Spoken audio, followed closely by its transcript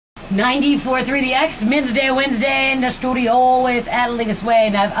94.3 The X, Men's Day Wednesday in the studio with Adelitas Way,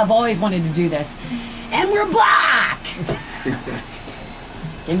 and I've always wanted to do this. And we're back!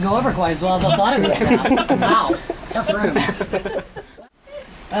 Didn't go over quite as well as I thought it would. Wow, tough room.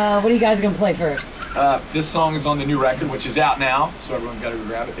 What are you guys going to play first? This song is on the new record, which is out now, so everyone's got to go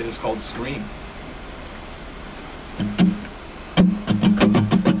grab it. It is called Scream.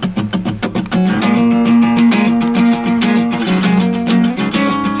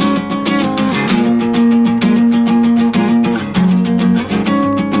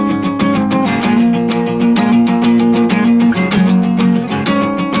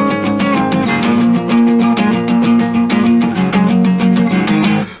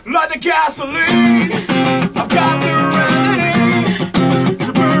 Gasoline, I've got the remedy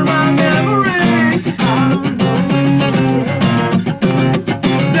to burn my memories.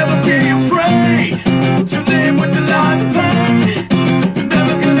 Never be afraid to live with the lies of pain.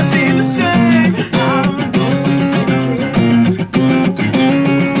 Never gonna be the same.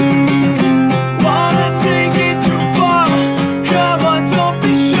 Wanna take it too far? Come on, don't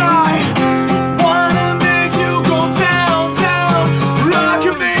be shy. Wanna make you go down, down. I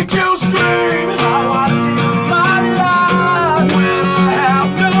can make you scream. I live my life when I have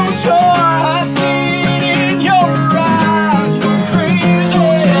no choice. I see it in your eyes. You're crazy. So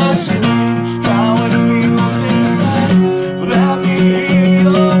just scream how it feels inside. Let me hear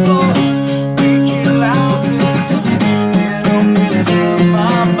your voice. Make it loud this time. It opens up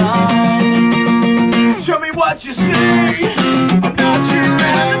my mind. Show me what you see. I'm not your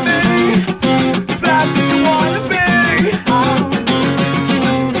enemy. If that's what you wanna be.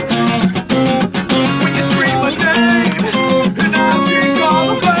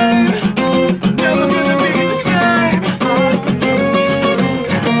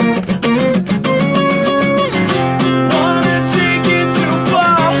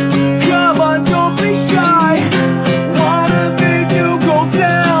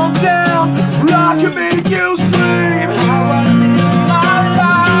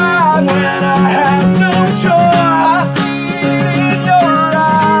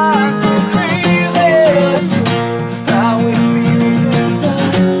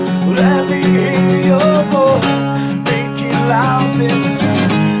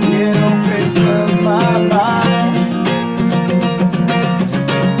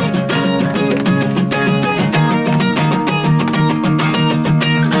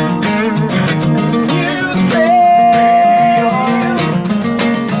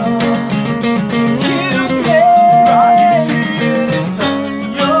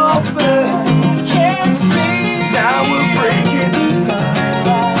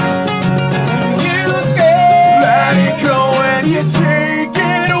 Take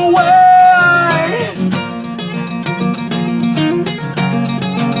it away.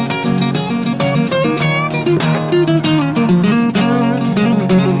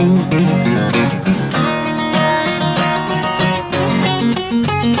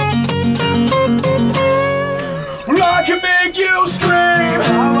 Well, I can make you scream.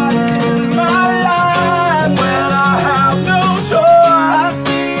 How I live my life when I have no choice. I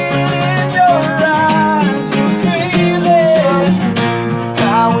see it in your eyes. You're crazy.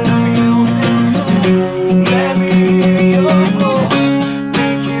 How it feels inside. Let me hear your voice.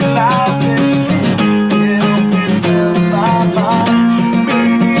 Make it loud this time. It opens up my mind.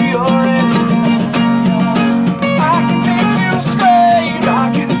 Maybe you're inside. I can make you scream. I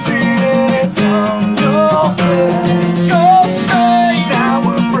can see it, it's on your face. So straight, now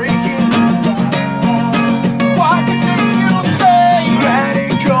we're breaking the silence. I can make you scream. Let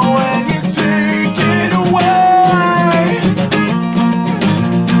it go and you take it away.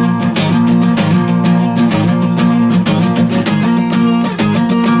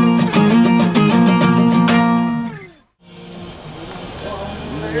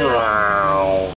 Wow.